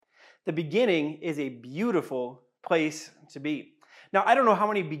The beginning is a beautiful place to be. Now, I don't know how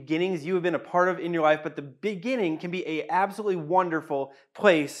many beginnings you have been a part of in your life, but the beginning can be an absolutely wonderful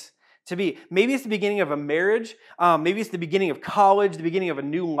place to be. Maybe it's the beginning of a marriage. Maybe it's the beginning of college, the beginning of a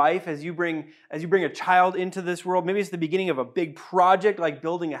new life as you bring a child into this world. Maybe it's the beginning of a big project like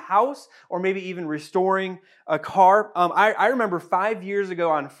building a house, or maybe even restoring a car. I remember 5 years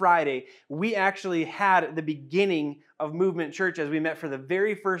ago on Friday, we actually had the beginning of Movement Church as we met for the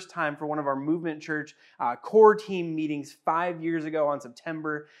very first time for one of our Movement Church core team meetings 5 years ago on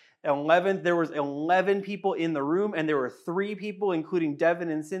September 11th. There was 11 people in the room, and there were 3 people, including Devin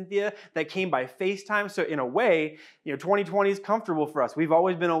and Cynthia, that came by FaceTime. So in a way, 2020 is comfortable for us. We've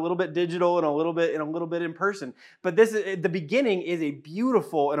always been a little bit digital and a little bit in person. But the beginning is a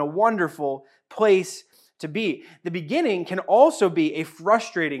beautiful and a wonderful place to be. The beginning can also be a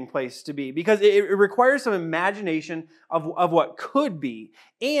frustrating place to be because it requires some imagination of what could be,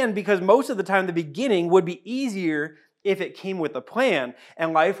 and because most of the time the beginning would be easier if it came with a plan,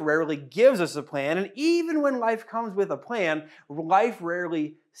 and life rarely gives us a plan. And even when life comes with a plan, life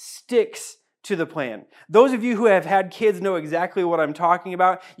rarely sticks to the plan. Those of you who have had kids know exactly what I'm talking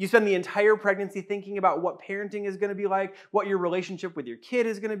about. You spend the entire pregnancy thinking about what parenting is going to be like, what your relationship with your kid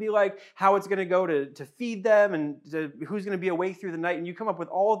is going to be like, how it's going to go to feed them, and who's going to be awake through the night. And you come up with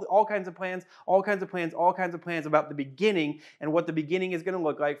all kinds of plans about the beginning and what the beginning is going to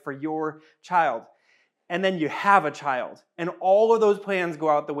look like for your child. And then you have a child, and all of those plans go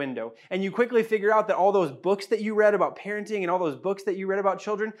out the window. And you quickly figure out that all those books that you read about parenting and all those books that you read about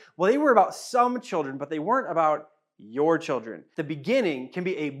children, well, they were about some children, but they weren't about your children. The beginning can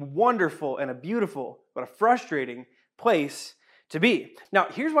be a wonderful and a beautiful, but a frustrating place to be. Now,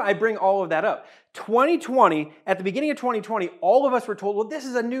 here's why I bring all of that up. 2020, at the beginning of 2020, all of us were told, well, this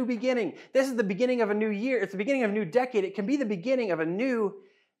is a new beginning. This is the beginning of a new year. It's the beginning of a new decade. It can be the beginning of a new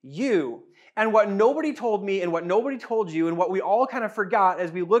you. And what nobody told me and what nobody told you and what we all kind of forgot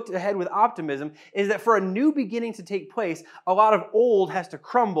as we looked ahead with optimism is that for a new beginning to take place, a lot of old has to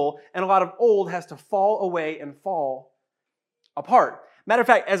crumble and a lot of old has to fall away and fall apart. Matter of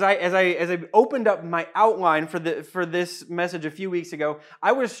fact, as I opened up my outline for this message a few weeks ago,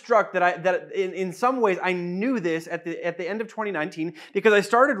 I was struck that in some ways I knew this at the end of 2019 because I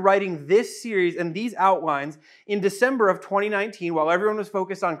started writing this series and these outlines in December of 2019 while everyone was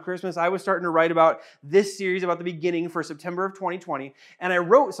focused on Christmas. I was starting to write about this series about the beginning for September of 2020, and I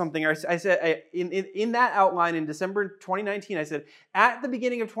wrote something. I said in that outline in December 2019, I said at the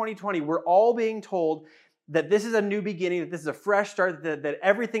beginning of 2020, we're all being told that this is a new beginning, that this is a fresh start, that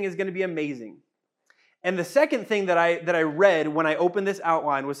everything is going to be amazing. And the second thing that I read when I opened this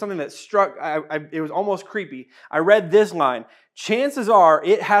outline was something that struck, it was almost creepy. I read this line: chances are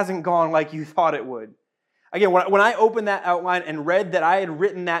it hasn't gone like you thought it would. Again, when I opened that outline and read that I had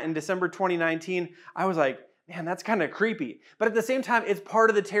written that in December 2019, I was like, man, that's kind of creepy. But at the same time, it's part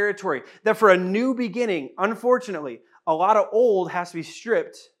of the territory that for a new beginning, unfortunately, a lot of old has to be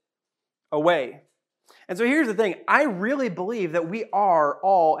stripped away. And so here's the thing. I really believe that we are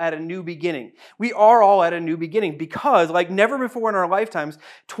all at a new beginning. We are all at a new beginning because, like never before in our lifetimes,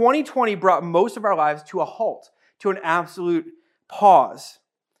 2020 brought most of our lives to a halt, to an absolute pause.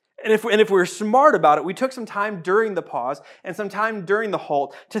 And if we're smart about it, we took some time during the pause and some time during the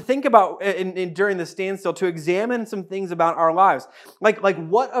halt to think about, during the standstill, to examine some things about our lives. Like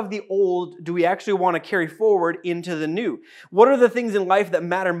what of the old do we actually want to carry forward into the new? What are the things in life that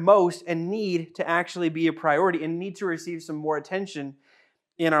matter most and need to actually be a priority and need to receive some more attention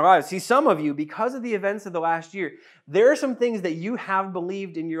in our lives? See, some of you, because of the events of the last year, there are some things that you have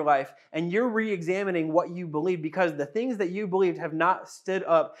believed in your life, and you're re-examining what you believe because the things that you believed have not stood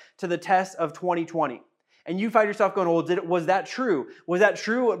up to the test of 2020. And you find yourself going, well, was that true? Was that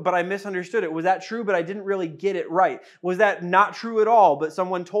true, but I misunderstood it? Was that true, but I didn't really get it right? Was that not true at all, but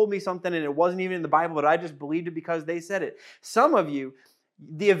someone told me something and it wasn't even in the Bible, but I just believed it because they said it? Some of you,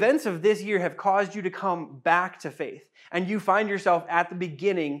 the events of this year have caused you to come back to faith. And you find yourself at the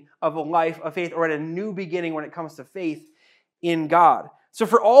beginning of a life of faith or at a new beginning when it comes to faith in God. So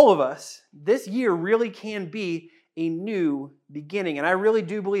for all of us, this year really can be a new beginning. And I really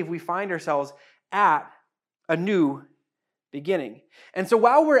do believe we find ourselves at a new beginning. And so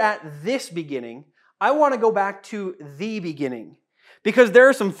while we're at this beginning, I want to go back to the beginning. Because there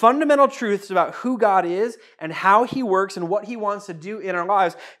are some fundamental truths about who God is and how He works and what He wants to do in our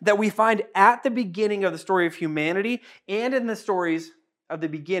lives that we find at the beginning of the story of humanity and in the stories of the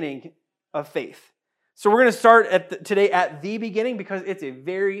beginning of faith. So we're going to start today at the beginning because it's a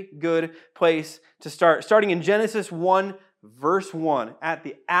very good place to start. Starting in Genesis 1, verse 1. At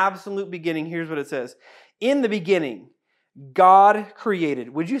the absolute beginning, here's what it says. In the beginning, God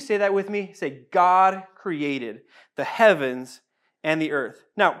created. Would you say that with me? Say, God created the heavens and the earth.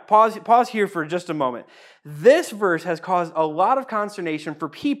 Now, pause here for just a moment. This verse has caused a lot of consternation for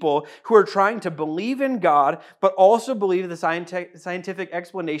people who are trying to believe in God, but also believe the scientific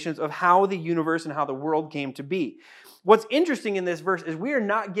explanations of how the universe and how the world came to be. What's interesting in this verse is we are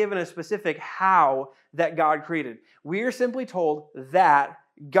not given a specific how that God created. We are simply told that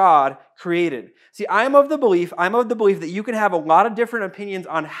God created. See, I'm of the belief that you can have a lot of different opinions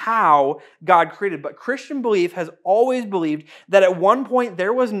on how God created, but Christian belief has always believed that at one point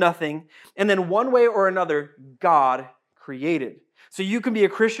there was nothing, and then one way or another, God created. So you can be a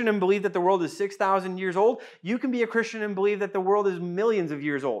Christian and believe that the world is 6,000 years old. You can be a Christian and believe that the world is millions of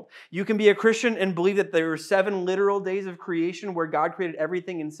years old. You can be a Christian and believe that there are 7 literal days of creation where God created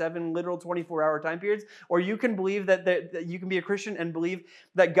everything in 7 literal 24-hour time periods. Or you can believe that you can be a Christian and believe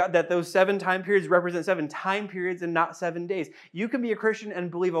that those 7 time periods represent 7 time periods and not 7 days. You can be a Christian and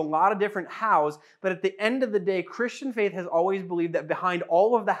believe a lot of different hows, but at the end of the day, Christian faith has always believed that behind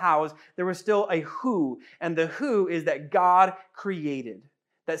all of the hows, there was still a who, and the who is that God created.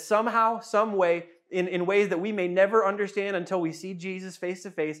 That somehow, some way, in ways that we may never understand until we see Jesus face to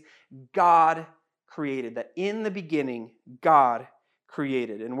face, God created. That in the beginning, God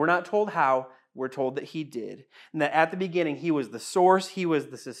created. And we're not told how, we're told that He did. And that at the beginning, He was the source, He was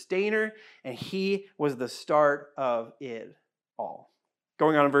the sustainer, and He was the start of it all.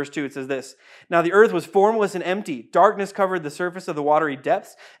 Going on in verse 2, it says this, "Now the earth was formless and empty. Darkness covered the surface of the watery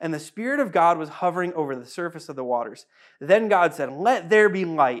depths, and the Spirit of God was hovering over the surface of the waters. Then God said, 'Let there be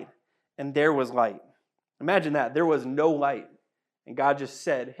light,' and there was light." Imagine that. There was no light. And God just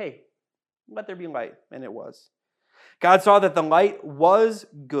said, "Hey, let there be light." And it was. God saw that the light was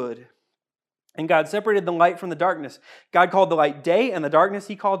good. And God separated the light from the darkness. God called the light day, and the darkness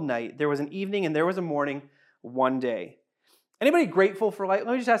He called night. There was an evening and there was a morning, one day. Anybody grateful for light?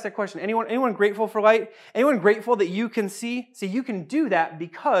 Let me just ask that question. Anyone grateful for light? Anyone grateful that you can see? See, you can do that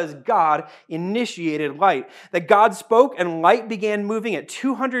because God initiated light. That God spoke and light began moving at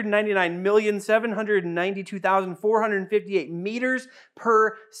 299,792,458 meters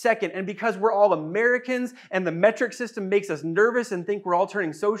per second. And because we're all Americans and the metric system makes us nervous and think we're all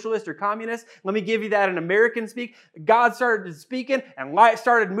turning socialist or communist, let me give you that in American speak. God started speaking and light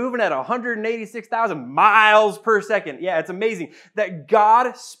started moving at 186,000 miles per second. Yeah, it's amazing that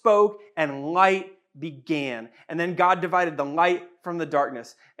God spoke and light began. And then God divided the light from the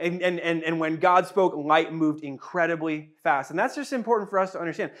darkness. And when God spoke, light moved incredibly fast. And that's just important for us to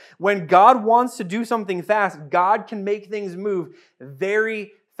understand. When God wants to do something fast, God can make things move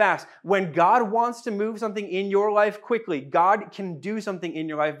very fast. When God wants to move something in your life quickly, God can do something in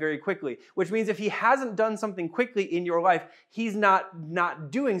your life very quickly. Which means if He hasn't done something quickly in your life, He's not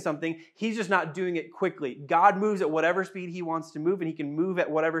doing something. He's just not doing it quickly. God moves at whatever speed He wants to move, and He can move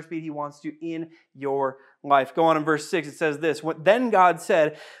at whatever speed He wants to in your life. Go on in verse 6, it says this, "Then God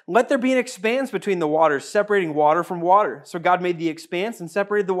said, 'Let there be an expanse between the waters, separating water from water.' So God made the expanse and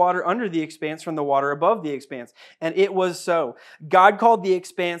separated the water under the expanse from the water above the expanse. And it was so. God called the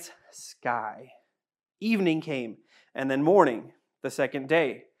expanse sky. Evening came, and then morning, the second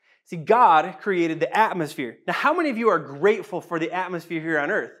day." See, God created the atmosphere. Now, how many of you are grateful for the atmosphere here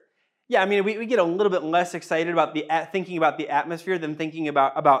on earth? Yeah, I mean, we get a little bit less excited about thinking about the atmosphere than thinking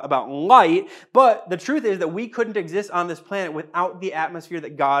about light. But the truth is that we couldn't exist on this planet without the atmosphere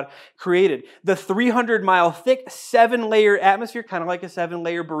that God created. The 300-mile thick 7-layer atmosphere, kind of like a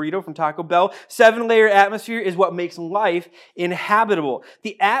 7-layer burrito from Taco Bell, 7-layer atmosphere is what makes life inhabitable.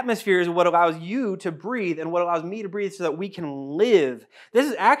 The atmosphere is what allows you to breathe and what allows me to breathe so that we can live. This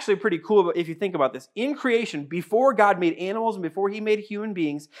is actually pretty cool if you think about this. In creation, before God made animals and before He made human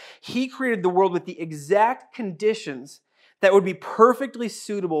beings, He created the world with the exact conditions that would be perfectly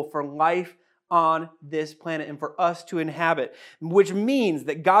suitable for life on this planet and for us to inhabit, which means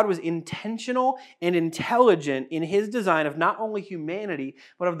that God was intentional and intelligent in His design of not only humanity,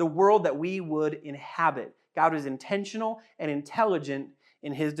 but of the world that we would inhabit. God was intentional and intelligent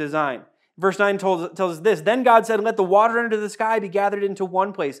in His design. Verse 9 tells us this, "Then God said, 'Let the water under the sky be gathered into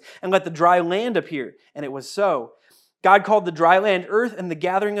one place, and let the dry land appear.' And it was so. God called the dry land earth, and the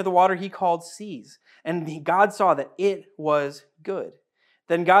gathering of the water He called seas. And God saw that it was good.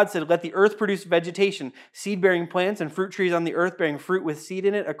 Then God said, 'Let the earth produce vegetation, seed-bearing plants, and fruit trees on the earth bearing fruit with seed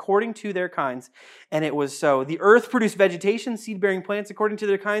in it according to their kinds.' And it was so. The earth produced vegetation, seed-bearing plants according to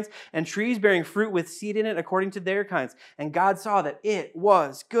their kinds, and trees bearing fruit with seed in it according to their kinds. And God saw that it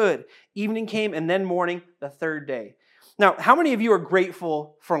was good. Evening came, and then morning, the third day." Now, how many of you are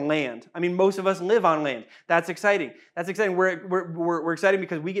grateful for land? I mean, most of us live on land. That's exciting. That's exciting. We're excited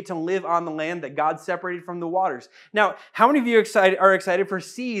because we get to live on the land that God separated from the waters. Now, how many of you are excited for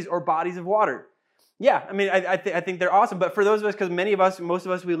seas or bodies of water? Yeah, I mean, I think they're awesome. But for those of us, because most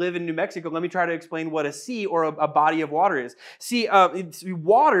of us, we live in New Mexico, let me try to explain what a sea or a body of water is. See,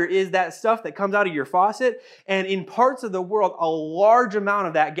 water is that stuff that comes out of your faucet, and in parts of the world, a large amount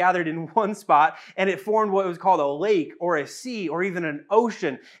of that gathered in one spot, and it formed what was called a lake or a sea or even an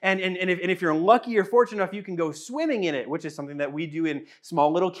ocean. And if you're lucky or fortunate enough, you can go swimming in it, which is something that we do in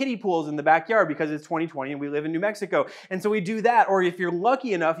small little kiddie pools in the backyard because it's 2020 and we live in New Mexico. And so we do that. Or if you're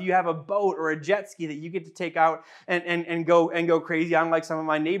lucky enough, you have a boat or a jet ski that you get to take out and go crazy on, like some of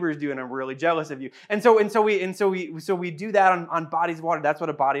my neighbors do, and I'm really jealous of you. And so we do that on bodies of water. That's what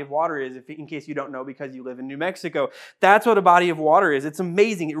a body of water is, in case you don't know, because you live in New Mexico. That's what a body of water is. It's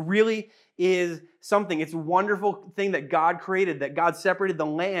amazing. It really is something. It's a wonderful thing that God created, that God separated the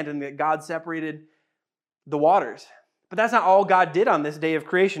land and that God separated the waters. But that's not all God did on this day of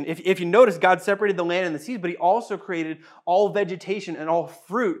creation. If you notice, God separated the land and the seas, but he also created all vegetation and all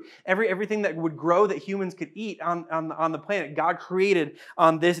fruit, everything that would grow that humans could eat on the planet. God created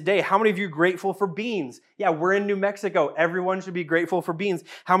on this day. How many of you are grateful for beans? Yeah, we're in New Mexico. Everyone should be grateful for beans.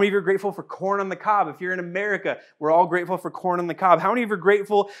 How many of you are grateful for corn on the cob? If you're in America, we're all grateful for corn on the cob. How many of you are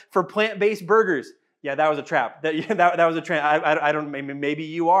grateful for plant-based burgers? Yeah, that was a trap. That was a trap. I don't. Maybe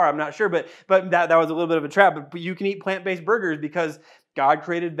you are. I'm not sure. But that was a little bit of a trap. But you can eat plant-based burgers because God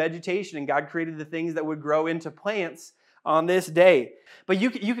created vegetation and God created the things that would grow into plants on this day. But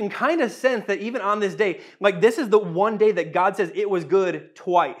you can kind of sense that even on this day, like this is the one day that God says it was good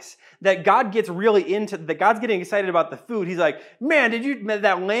twice. That God gets really into, that God's getting excited about the food. He's like, man,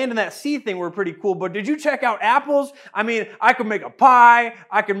 that land and that sea thing were pretty cool, but did you check out apples? I mean, I could make a pie,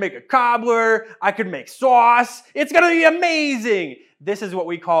 I could make a cobbler, I could make sauce. It's going to be amazing. This is what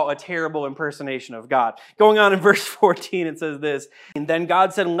we call a terrible impersonation of God. Going on in verse 14, it says this, and then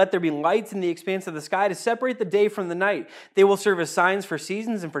God said, let there be lights in the expanse of the sky to separate the day from the night. They will serve as signs for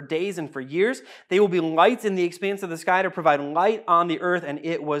seasons and for days and for years. They will be lights in the expanse of the sky to provide light on the earth, and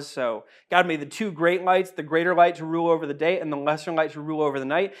it was so. God made the two great lights, the greater light to rule over the day and the lesser light to rule over the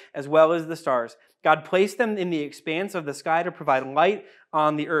night, as well as the stars. God placed them in the expanse of the sky to provide light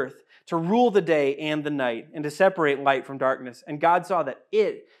on the earth, to rule the day and the night, and to separate light from darkness. And God saw that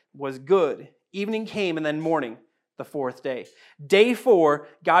it was good. Evening came, and then morning, the fourth day. Day 4,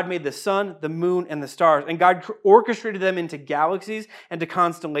 God made the sun, the moon, and the stars. And God orchestrated them into galaxies and to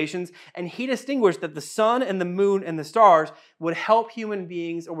constellations. And he distinguished that the sun and the moon and the stars would help human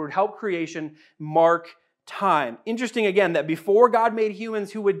beings, or would help creation mark time. Interesting again that before God made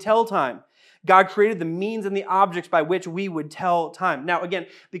humans who would tell time, God created the means and the objects by which we would tell time. Now, again,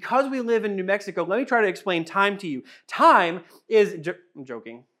 because we live in New Mexico, let me try to explain time to you. Time is, I'm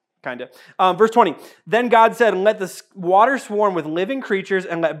joking, kind of. Verse 20, then God said, let the water swarm with living creatures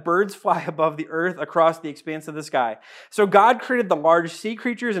and let birds fly above the earth across the expanse of the sky. So God created the large sea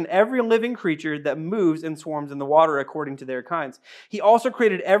creatures and every living creature that moves and swarms in the water according to their kinds. He also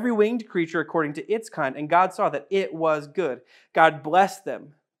created every winged creature according to its kind, and God saw that it was good. God blessed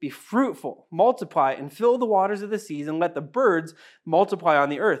them. Be fruitful, multiply, and fill the waters of the seas, and let the birds multiply on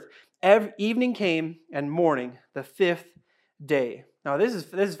the earth. Evening came, and morning, the fifth day. Now, this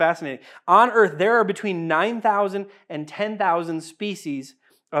is fascinating. On earth, there are between 9,000 and 10,000 species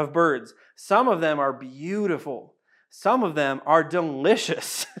of birds. Some of them are beautiful. Some of them are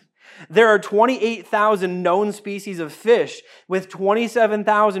delicious. There are 28,000 known species of fish, with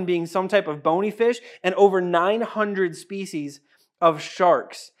 27,000 being some type of bony fish, and over 900 species of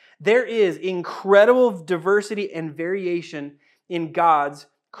sharks. There is incredible diversity and variation in God's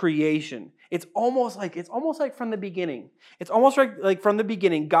creation. It's almost like from the beginning. It's almost like from the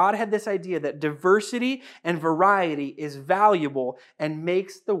beginning, God had this idea that diversity and variety is valuable and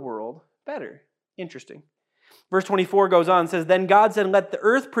makes the world better. Interesting. Verse 24 goes on and says, then God said, let the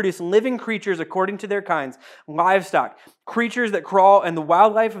earth produce living creatures according to their kinds, livestock, creatures that crawl, and the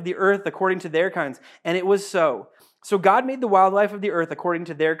wildlife of the earth according to their kinds. And it was so. So God made the wildlife of the earth according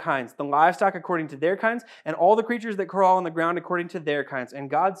to their kinds, the livestock according to their kinds, and all the creatures that crawl on the ground according to their kinds. And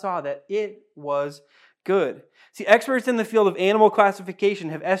God saw that it was good. See, experts in the field of animal classification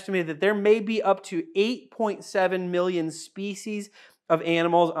have estimated that there may be up to 8.7 million species of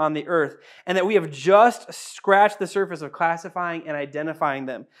animals on the earth, and that we have just scratched the surface of classifying and identifying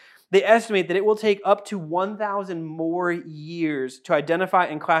them. They estimate that it will take up to 1,000 more years to identify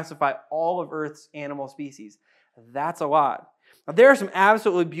and classify all of Earth's animal species. That's a lot. Now, there are some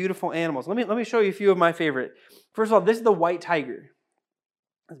absolutely beautiful animals. Let me show you a few of my favorite. First of all, this is the white tiger.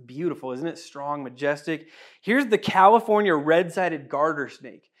 It's beautiful, isn't it? Strong, majestic. Here's the California red-sided garter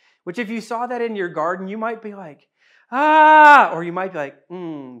snake, which if you saw that in your garden, you might be like, ah, or you might be like,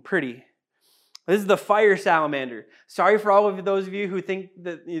 pretty. This is the fire salamander. Sorry for all of those of you who think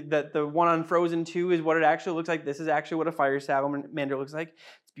that the one on Frozen 2 is what it actually looks like. This is actually what a fire salamander looks like.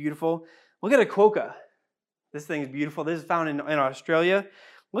 It's beautiful. Look at a quokka. This thing is beautiful. This is found in Australia.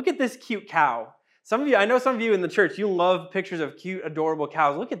 Look at this cute cow. I know some of you in the church, you love pictures of cute, adorable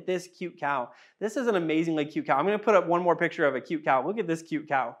cows. Look at this cute cow. This is an amazingly cute cow. I'm going to put up one more picture of a cute cow. Look at this cute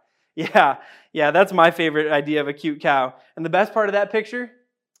cow. Yeah, that's my favorite idea of a cute cow. And the best part of that picture,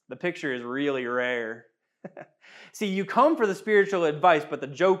 the picture is really rare. See, you come for the spiritual advice, but the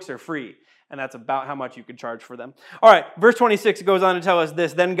jokes are free. And that's about how much you could charge for them. All right, verse 26 goes on to tell us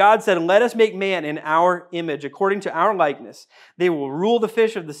this. Then God said, let us make man in our image, according to our likeness. They will rule the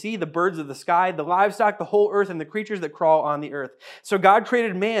fish of the sea, the birds of the sky, the livestock, the whole earth, and the creatures that crawl on the earth. So God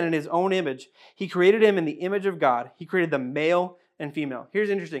created man in his own image. He created him in the image of God. He created them male and female.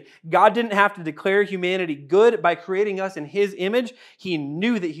 Here's interesting. God didn't have to declare humanity good by creating us in his image. He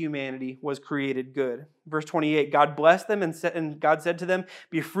knew that humanity was created good. Verse 28, God blessed them and God said to them,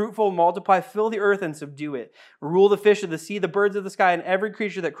 be fruitful, multiply, fill the earth and subdue it. Rule the fish of the sea, the birds of the sky, and every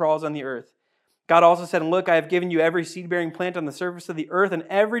creature that crawls on the earth. God also said, look, I have given you every seed-bearing plant on the surface of the earth and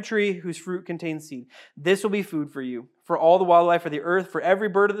every tree whose fruit contains seed. This will be food for you, for all the wildlife of the earth, for every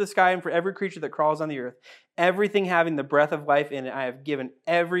bird of the sky, and for every creature that crawls on the earth. Everything having the breath of life in it, I have given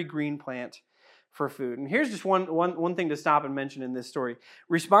every green plant for food. And here's just one thing to stop and mention in this story.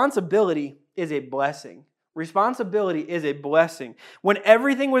 Responsibility is a blessing. Responsibility is a blessing. When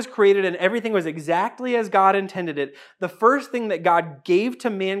everything was created and everything was exactly as God intended it, the first thing that God gave to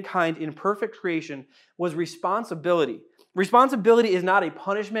mankind in perfect creation was responsibility. Responsibility is not a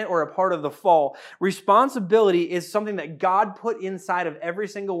punishment or a part of the fall. Responsibility is something that God put inside of every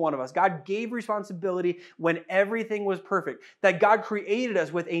single one of us. God gave responsibility when everything was perfect. That God created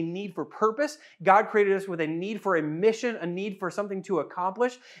us with a need for purpose. God created us with a need for a mission, a need for something to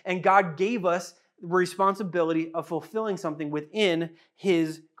accomplish. And God gave us responsibility of fulfilling something within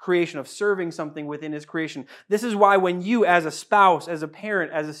his creation, of serving something within his creation. This is why when you, as a spouse, as a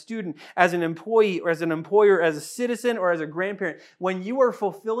parent, as a student, as an employee, or as an employer, as a citizen, or as a grandparent, when you are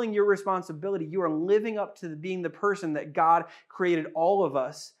fulfilling your responsibility, you are living up to being the person that God created all of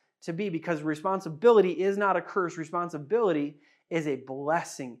us to be, because responsibility is not a curse. Responsibility is a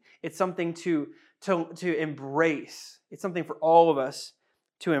blessing. It's something to embrace. It's something for all of us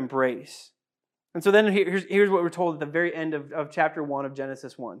to embrace. And so then here's what we're told at the very end of chapter 1 of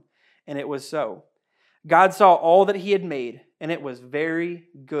Genesis 1. And it was so. God saw all that he had made, and it was very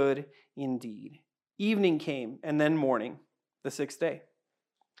good indeed. Evening came, and then morning, the sixth day.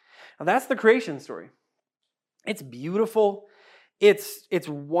 Now that's the creation story. It's beautiful. It's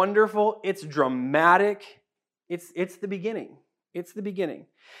wonderful. It's dramatic. It's the beginning. It's the beginning.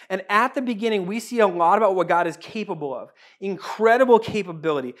 And at the beginning, we see a lot about what God is capable of. Incredible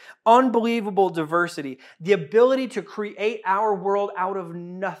capability, unbelievable diversity, the ability to create our world out of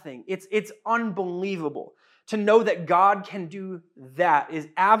nothing. It's unbelievable. To know that God can do that is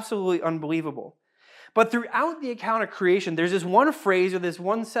absolutely unbelievable. But throughout the account of creation, there's this one phrase or this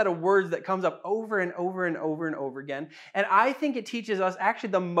one set of words that comes up over and over and over and over again. And I think it teaches us actually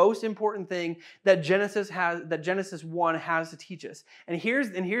the most important thing that Genesis 1 has to teach us. And here's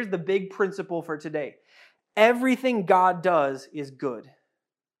the big principle for today. Everything God does is good.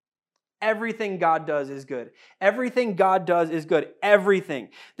 Everything God does is good. Everything God does is good. Everything.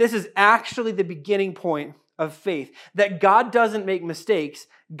 This is actually the beginning point of faith. That God doesn't make mistakes,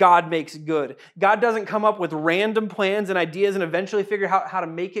 God makes good. God doesn't come up with random plans and ideas and eventually figure out how to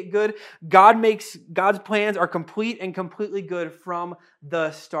make it good. God's plans are complete and completely good from the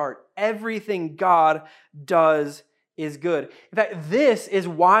start. Everything God does is good. In fact, this is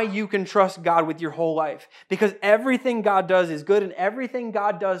why you can trust God with your whole life. Because everything God does is good, and everything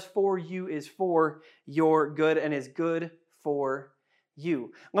God does for you is for your good and is good for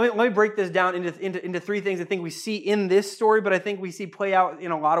you. Let me break this down into three things I think we see in this story, but I think we see play out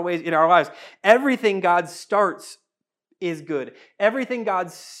in a lot of ways in our lives. Everything God starts is good. Everything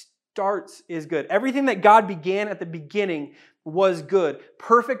God starts is good. Everything that God began at the beginning was good.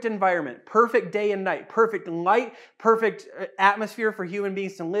 Perfect environment, perfect day and night, perfect light, perfect atmosphere for human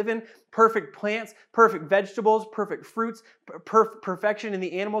beings to live in, perfect plants, perfect vegetables, perfect fruits, perfection in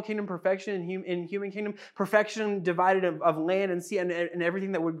the animal kingdom, perfection in human kingdom, perfection divided of land and sea and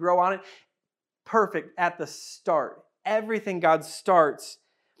everything that would grow on it. Perfect at the start. Everything God starts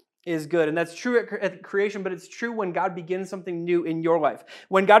is good. And that's true at creation, but it's true when God begins something new in your life.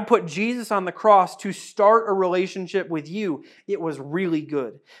 When God put Jesus on the cross to start a relationship with you, it was really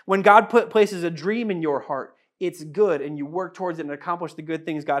good. When God places a dream in your heart, it's good, and you work towards it and accomplish the good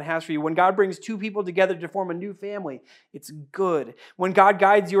things God has for you. When God brings two people together to form a new family, it's good. When God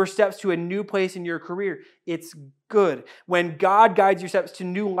guides your steps to a new place in your career, it's good. When God guides your steps to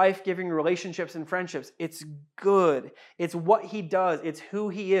new life-giving relationships and friendships, it's good. It's what He does. It's who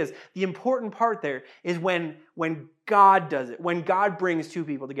He is. The important part there is when God does it, when God brings two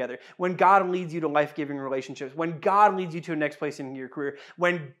people together, when God leads you to life-giving relationships, when God leads you to a next place in your career,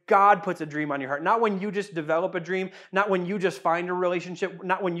 when God puts a dream on your heart, not when you just develop a dream, not when you just find a relationship,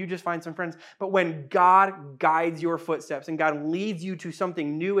 not when you just find some friends, but when God guides your footsteps and God leads you to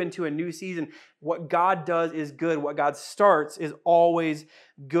something new, into a new season. What God does is good. What God starts is always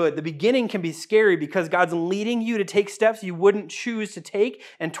good. The beginning can be scary because God's leading you to take steps you wouldn't choose to take,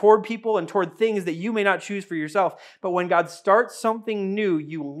 and toward people and toward things that you may not choose for yourself. But when God starts something new,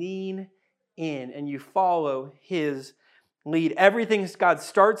 you lean in and you follow His lead. Everything God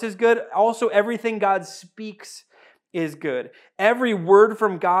starts is good. Also, everything God speaks is good. Every word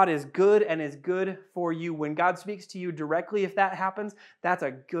from God is good and is good for you. When God speaks to you directly, if that happens, that's a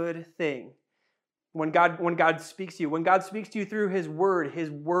good thing. When God speaks to you, when God speaks to you through His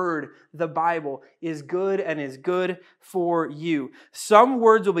Word, the Bible, is good and is good for you. Some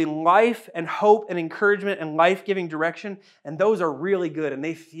words will be life and hope and encouragement and life-giving direction, and those are really good and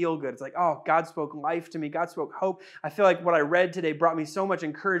they feel good. It's like, oh, God spoke life to me. God spoke hope. I feel like what I read today brought me so much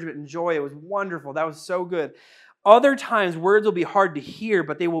encouragement and joy. It was wonderful. That was so good. Other times, words will be hard to hear,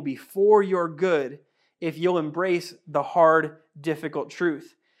 but they will be for your good if you'll embrace the hard, difficult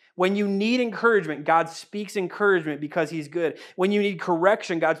truth. When you need encouragement, God speaks encouragement because He's good. When you need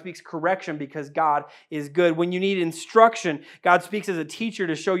correction, God speaks correction because God is good. When you need instruction, God speaks as a teacher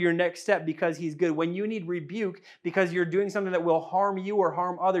to show your next step because He's good. When you need rebuke because you're doing something that will harm you or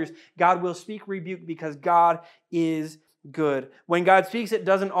harm others, God will speak rebuke because God is good. When God speaks, it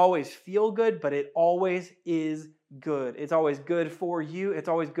doesn't always feel good, but it always is good. It's always good for you. It's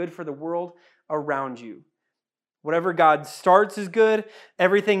always good for the world around you. Whatever God starts is good.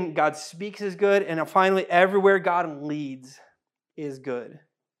 Everything God speaks is good. And finally, everywhere God leads is good.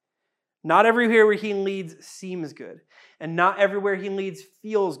 Not everywhere where He leads seems good. And not everywhere He leads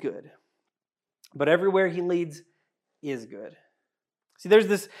feels good. But everywhere He leads is good. See, there's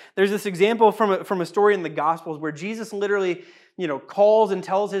this example from a story in the Gospels where Jesus literally, calls and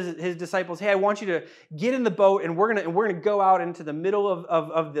tells his disciples, "Hey, I want you to get in the boat, and we're gonna go out into the middle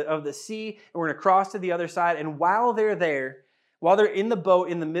of the sea, and we're gonna cross to the other side." And while they're in the boat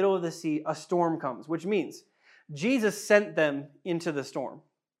in the middle of the sea, a storm comes, which means Jesus sent them into the storm,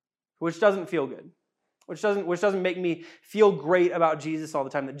 which doesn't feel good. Which doesn't make me feel great about Jesus all the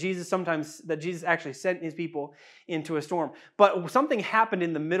time, that Jesus actually sent His people into a storm. But something happened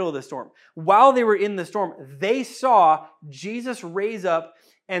in the middle of the storm. While they were in the storm, they saw Jesus raise up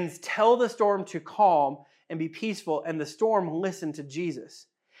and tell the storm to calm and be peaceful, and the storm listened to Jesus.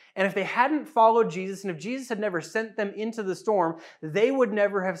 And if they hadn't followed Jesus, and if Jesus had never sent them into the storm, they would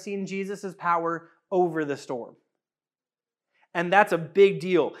never have seen Jesus' power over the storm. And that's a big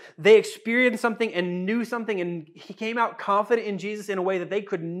deal. They experienced something and knew something, and he came out confident in Jesus in a way that they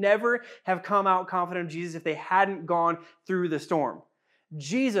could never have come out confident in Jesus if they hadn't gone through the storm.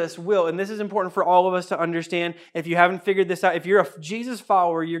 Jesus will, and this is important for all of us to understand, if you haven't figured this out, if you're a Jesus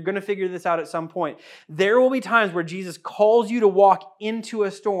follower, you're going to figure this out at some point. There will be times where Jesus calls you to walk into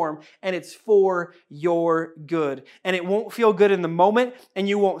a storm, and it's for your good. And it won't feel good in the moment, and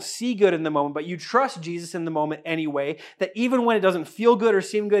you won't see good in the moment, but you trust Jesus in the moment anyway, that even when it doesn't feel good or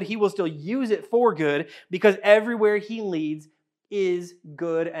seem good, He will still use it for good, because everywhere He leads is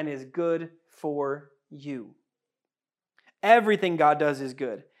good and is good for you. Everything God does is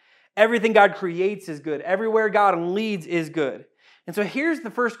good. Everything God creates is good. Everywhere God leads is good. And so here's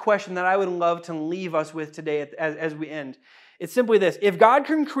the first question that I would love to leave us with today as we end. It's simply this: if God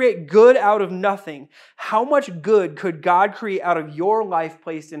can create good out of nothing, how much good could God create out of your life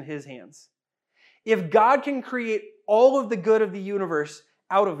placed in His hands? If God can create all of the good of the universe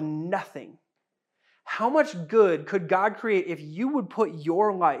out of nothing, how much good could God create if you would put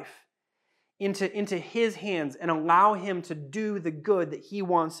your life into His hands and allow Him to do the good that He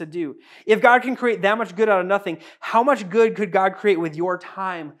wants to do? If God can create that much good out of nothing, how much good could God create with your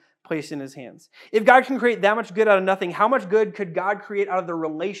time placed in his hands. If God can create that much good out of nothing, how much good could God create out of the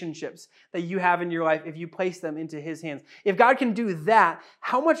relationships that you have in your life if you place them into his hands? If God can do that,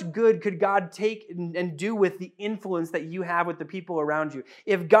 how much good could God take and do with the influence that you have with the people around you?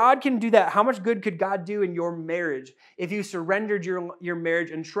 If God can do that, how much good could God do in your marriage if you surrendered your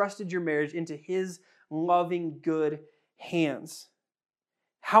marriage and trusted your marriage into his loving, good hands?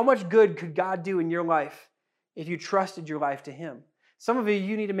 How much good could God do in your life if you trusted your life to him? Some of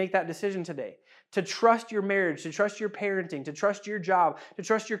you need to make that decision today. To trust your marriage, to trust your parenting, to trust your job, to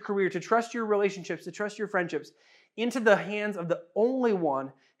trust your career, to trust your relationships, to trust your friendships into the hands of the only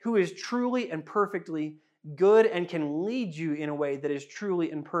one who is truly and perfectly good and can lead you in a way that is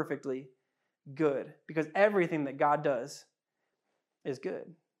truly and perfectly good. Because everything that God does is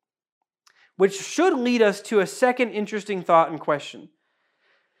good. Which should lead us to a second interesting thought and question.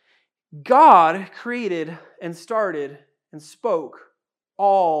 God created and started and spoke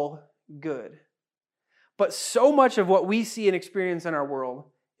all good. But so much of what we see and experience in our world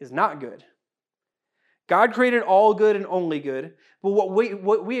is not good. God created all good and only good, but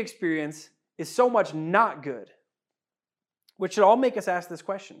what we experience is so much not good. Which should all make us ask this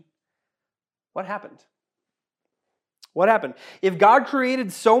question. What happened? What happened? If God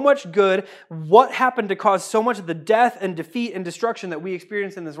created so much good, what happened to cause so much of the death and defeat and destruction that we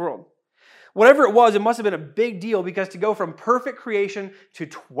experience in this world? Whatever it was, it must have been a big deal, because to go from perfect creation to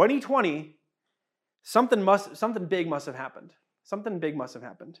 2020, something big must have happened. Something big must have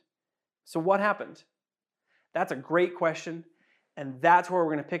happened. So what happened? That's a great question, and that's where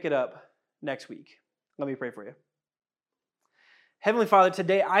we're going to pick it up next week. Let me pray for you. Heavenly Father,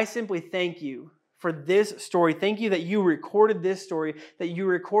 today I simply thank you for this story. Thank you that you recorded this story, that you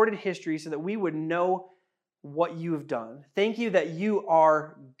recorded history so that we would know what you have done. Thank you that you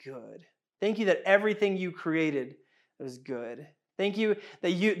are good. Thank you that everything you created was good. Thank you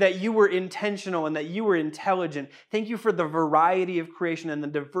that you were intentional and that you were intelligent. Thank you for the variety of creation and the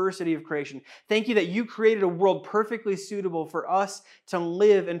diversity of creation. Thank you that you created a world perfectly suitable for us to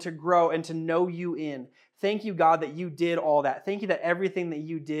live and to grow and to know you in. Thank you, God, that you did all that. Thank you that everything that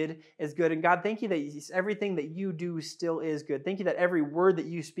you did is good. And God, thank you that everything that you do still is good. Thank you that every word that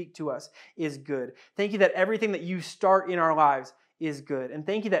you speak to us is good. Thank you that everything that you start in our lives is good. And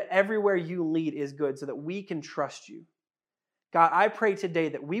thank you that everywhere you lead is good so that we can trust you. God, I pray today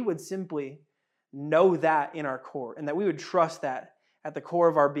that we would simply know that in our core and that we would trust that at the core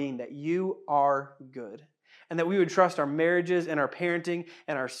of our being, that you are good. And that we would trust our marriages and our parenting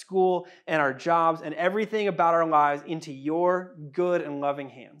and our school and our jobs and everything about our lives into your good and loving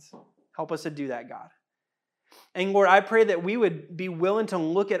hands. Help us to do that, God. And Lord, I pray that we would be willing to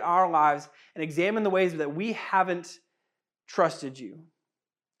look at our lives and examine the ways that we haven't trusted you.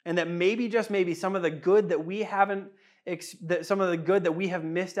 And that maybe, just maybe, some of the good that we haven't, some of the good that we have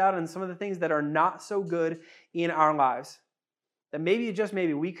missed out on, some of the things that are not so good in our lives, that maybe, just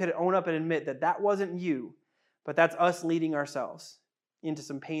maybe, we could own up and admit that that wasn't you, but that's us leading ourselves into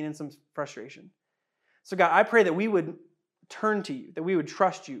some pain and some frustration. So God, I pray that we would turn to you, that we would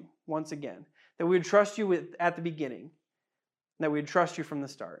trust you once again, that we would trust you at the beginning, that we would trust you from the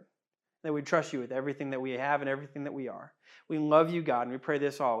start, that we trust you with everything that we have and everything that we are. We love you, God, and we pray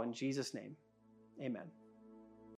this all in Jesus' name. Amen.